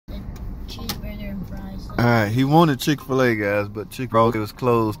some fries. All right, he wanted Chick-fil-A, guys, but Chick-fil-A was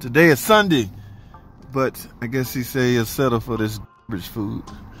closed. Today is Sunday, but I guess he said he'll settle for this garbage food.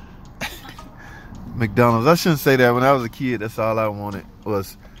 McDonald's. I shouldn't say that. When I was a kid, that's all I wanted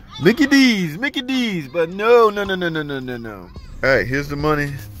was Mickey D's, but no. All right, here's the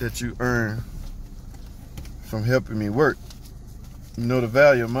money that you earn from helping me work. You know the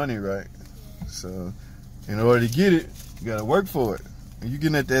value of money, right? So in order to get it, you gotta work for it. And you're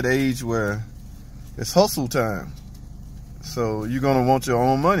getting at that age where it's hustle time. So you're gonna want your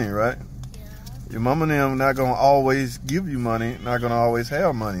own money, right? Yeah. Your mama and them not gonna always give you money, not gonna always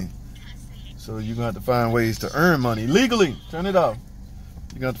have money. So you're gonna have to find ways to earn money legally. Turn it off.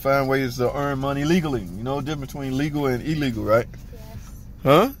 You're gonna have to find ways to earn money legally. You know the difference between legal and illegal, right? Yes.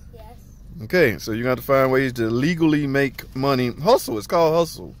 Huh? Yes. Okay, so you're gonna have to find ways to legally make money. Hustle, it's called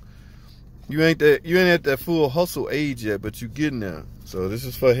hustle. You ain't at that full hustle age yet, but you're getting there. So this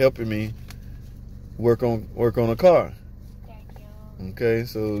is for helping me work on a car. Thank you. Okay,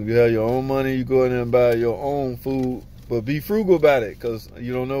 so you have your own money, you go in there and buy your own food, but be frugal about it, cause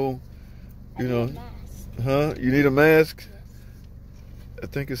you don't know, you know. Mask. Huh? You need a mask? I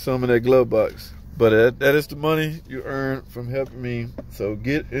think it's some in that glove box. But that is the money you earn from helping me. So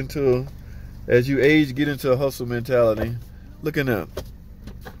as you age, get into a hustle mentality. Looking up.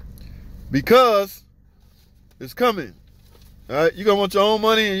 Because it's coming. All right? You're going to want your own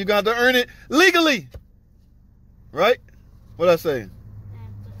money and you're going to have to earn it legally. Right? What I say? I have to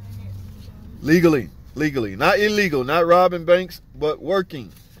earn it Legally. Not illegal. Not robbing banks, but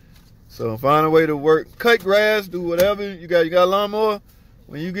working. So find a way to work. Cut grass, do whatever. You got a lawnmower?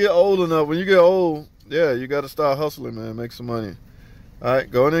 When you get old enough, yeah, you got to start hustling, man. Make some money. All right,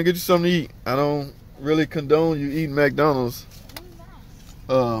 go in there and get you something to eat. I don't really condone you eating McDonald's.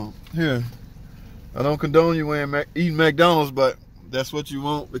 Here. I don't condone you eating McDonald's, but that's what you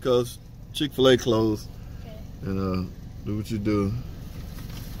want because Chick-fil-A closed. Okay. And do what you do.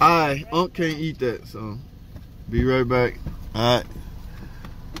 Unc can't eat that, so be right back. All right.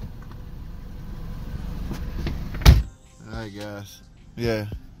 All right, guys. Yeah,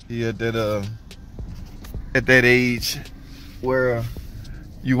 he at that age where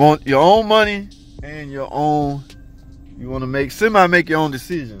you want your own money and you want to make your own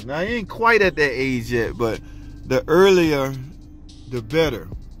decisions. Now he ain't quite at that age yet, but the earlier the better,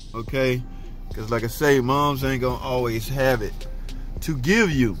 okay? Because like I say, moms ain't gonna always have it to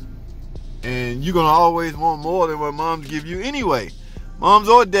give you, and you're gonna always want more than what moms give you anyway. Moms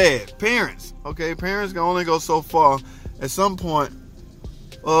or dad, parents, okay? Parents can only go so far. At some point,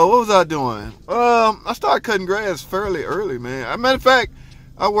 what was I doing? I started cutting grass fairly early, man. As a matter of fact,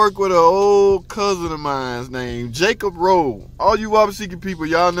 I work with an old cousin of mine named Jacob Rowe. All you Wabasiki people,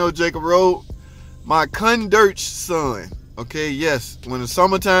 y'all know Jacob Rowe, my Kundirch son. Okay, yes. When the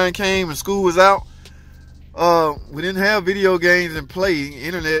summertime came and school was out, we didn't have video games and play,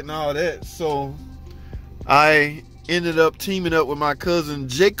 internet and all that. So I ended up teaming up with my cousin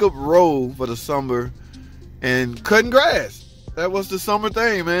Jacob Rowe for the summer and cutting grass. That was the summer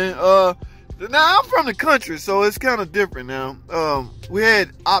thing, man. Now I'm from the country, so it's kind of different now. We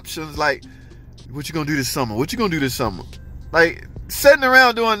had options like, what you gonna do this summer? What you gonna do this summer? Like sitting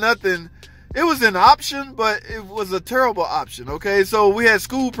around doing nothing. It was an option, but it was a terrible option. Okay, so we had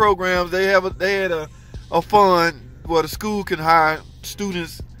school programs. They had a fund where the school can hire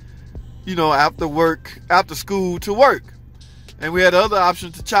students, you know, after school to work, and we had other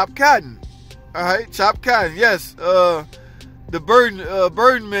options to chop cotton. All right, chop cotton. Yes. The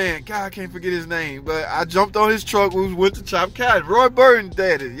Burden man, God, I can't forget his name, but I jumped on his truck. We went to chop cotton. Roy Burden's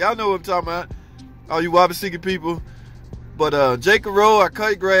daddy. Y'all know what I'm talking about. All you Wabasiki people. But Jacob Rowe, I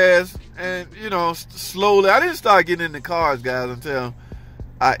cut grass, and you know, slowly. I didn't start getting into cars, guys, until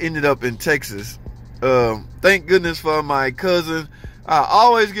I ended up in Texas. Thank goodness for my cousin. I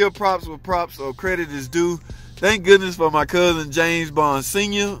always give props where props or credit is due. Thank goodness for my cousin James Bond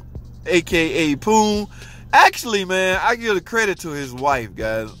Sr., aka Poon. Actually, man, I give the credit to his wife,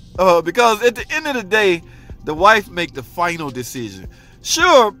 guys. Because at the end of the day, the wife make the final decision.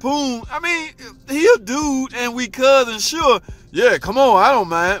 Sure, Poon, I mean, he a dude and we cousins, sure. Yeah, come on, I don't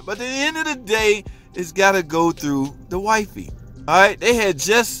mind. But at the end of the day, it's got to go through the wifey. All right? They had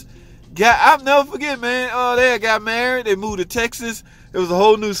just I'll never forget, man. They had got married. They moved to Texas. It was a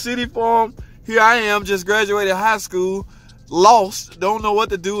whole new city for them. Here I am, just graduated high school. Lost, don't know what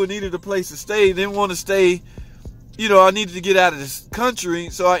to do, and needed a place to stay. Didn't want to stay, you know, I needed to get out of this country,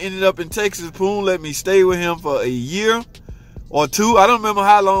 so I ended up in Texas. Poon let me stay with him for a year or two. I don't remember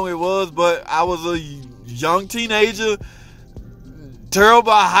how long it was, but I was a young teenager,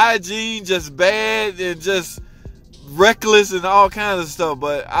 terrible hygiene, just bad and just reckless and all kinds of stuff.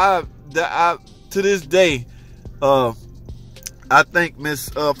 But to this day, I think Miss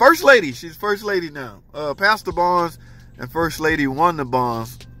First Lady, she's First Lady now. Pastor Barnes and First Lady Wanda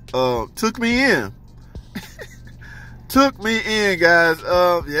Barnes took me in. Took me in, guys.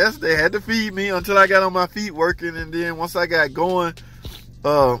 Yes, they had to feed me until I got on my feet working, and then once I got going,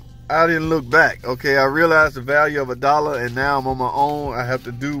 I didn't look back. Okay, I realized the value of $1, and now I'm on my own. I have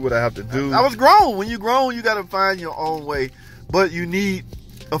to do what I have to do. I was grown. When you're grown, you got to find your own way, but you need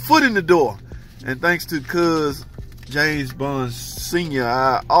a foot in the door. And thanks to Cuz James Barnes Sr.,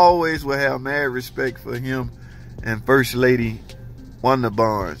 I always will have mad respect for him and First Lady Wanda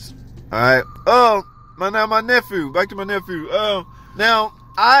Barnes. All right. Now my nephew. Back to my nephew. Now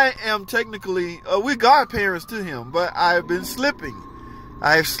I am technically we're godparents to him, but I've been slipping.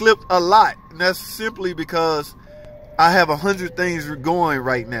 I've slipped a lot, and that's simply because I have 100 things going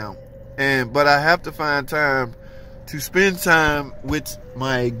right now, but I have to find time to spend time with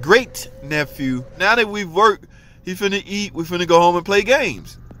my great nephew. Now that we've worked, he finna eat, we finna go home and play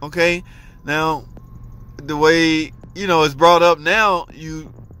games. Okay, now the way it's brought up now,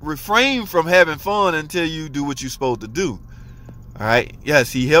 you refrain from having fun until you do what you're supposed to do. All right.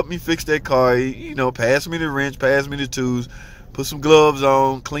 Yes, he helped me fix that car. He, passed me the wrench, passed me the tools, put some gloves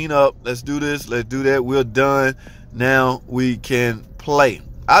on, clean up. Let's do this. Let's do that. We're done. Now we can play.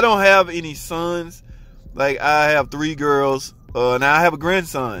 I don't have any sons. Like, I have 3 girls. Now I have a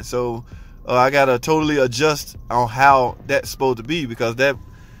grandson. So I got to totally adjust on how that's supposed to be, because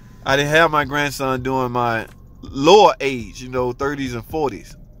I didn't have my grandson during my lower age, 30s and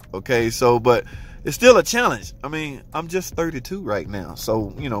 40s. Okay, so, but it's still a challenge. I mean, I'm just 32 right now. So,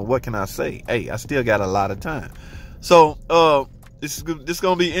 what can I say? Hey, I still got a lot of time. So, this is going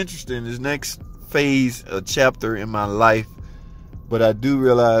to be interesting, this next phase, chapter in my life. But I do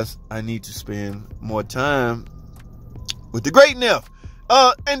realize I need to spend more time with the great nephew.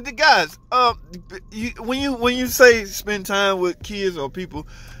 And the guys, when you say spend time with kids or people,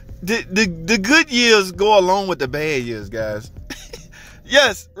 the good years go along with the bad years, guys.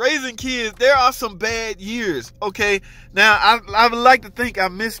 Yes, raising kids, there are some bad years. Okay, now I would like to think I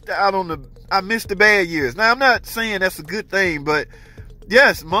missed the bad years. Now I'm not saying that's a good thing, but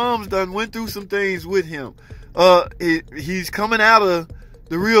yes, mom's done went through some things with him. He's coming out of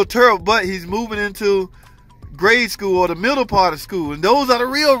the real turf, but he's moving into grade school or the middle part of school, and those are the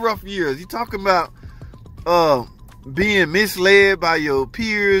real rough years. You're talking about being misled by your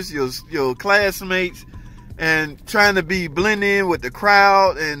peers, your classmates, and trying to blend in with the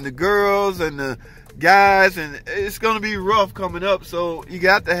crowd and the girls and the guys, and it's going to be rough coming up. So you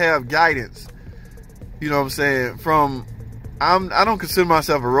got to have guidance. You know what I'm saying? I don't consider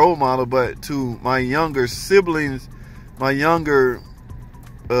myself a role model, but to my younger siblings, my younger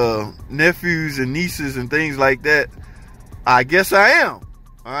nephews and nieces and things like that, I guess I am.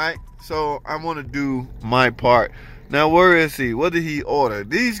 All right. So I want to do my part. Now, where is he? What did he order?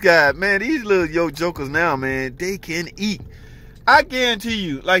 These guys, man, these little jokers now, man, they can eat. I guarantee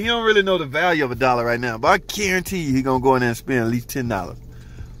you, like, he don't really know the value of $1 right now, but I guarantee you he gonna go in there and spend at least $10.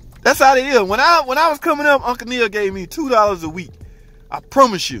 That's how they is. When I was coming up, Uncle Neil gave me $2 a week. I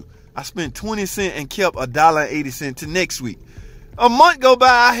promise you, I spent 20 cents and kept $1.80 to next week. A month go by,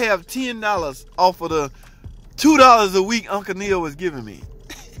 I have $10 off of the $2 a week Uncle Neil was giving me.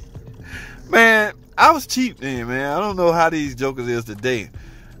 Man, I was cheap then, man. I don't know how these jokers is today.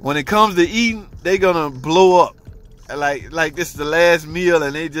 When it comes to eating, they gonna blow up. Like this is the last meal,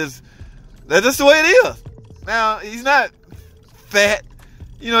 and that's just the way it is. Now, he's not fat.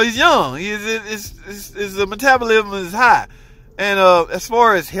 He's young. His metabolism is high. And as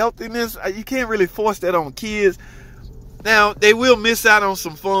far as healthiness, you can't really force that on kids. Now, they will miss out on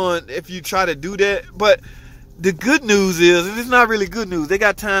some fun if you try to do that, but the good news is, and it's not really good news, they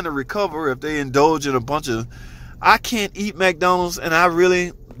got time to recover if they indulge in a bunch of... I can't eat McDonald's, and I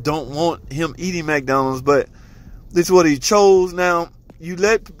really don't want him eating McDonald's, but this is what he chose. Now, you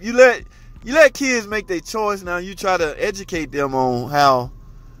let kids make their choice. Now, you try to educate them on how,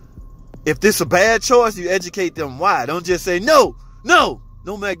 if this is a bad choice, you educate them why. Don't just say, no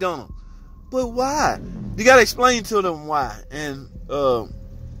McDonald's. But why? You got to explain to them why. And,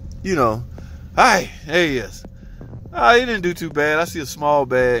 hi, there he is. He didn't do too bad. I see a small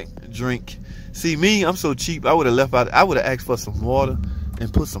bag, drink. See, me, I'm so cheap, I would have left out. I would have asked for some water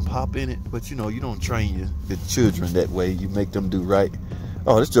and put some pop in it. But, you don't train the children that way. You make them do right.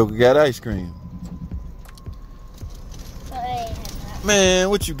 Oh, this joker got ice cream. Man,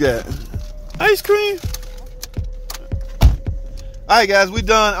 what you got? Ice cream? Alright, guys, we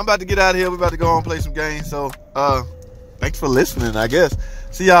done. I'm about to get out of here. We're about to go on and play some games. So, thanks for listening, I guess.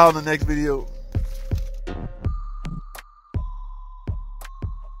 See y'all in the next video.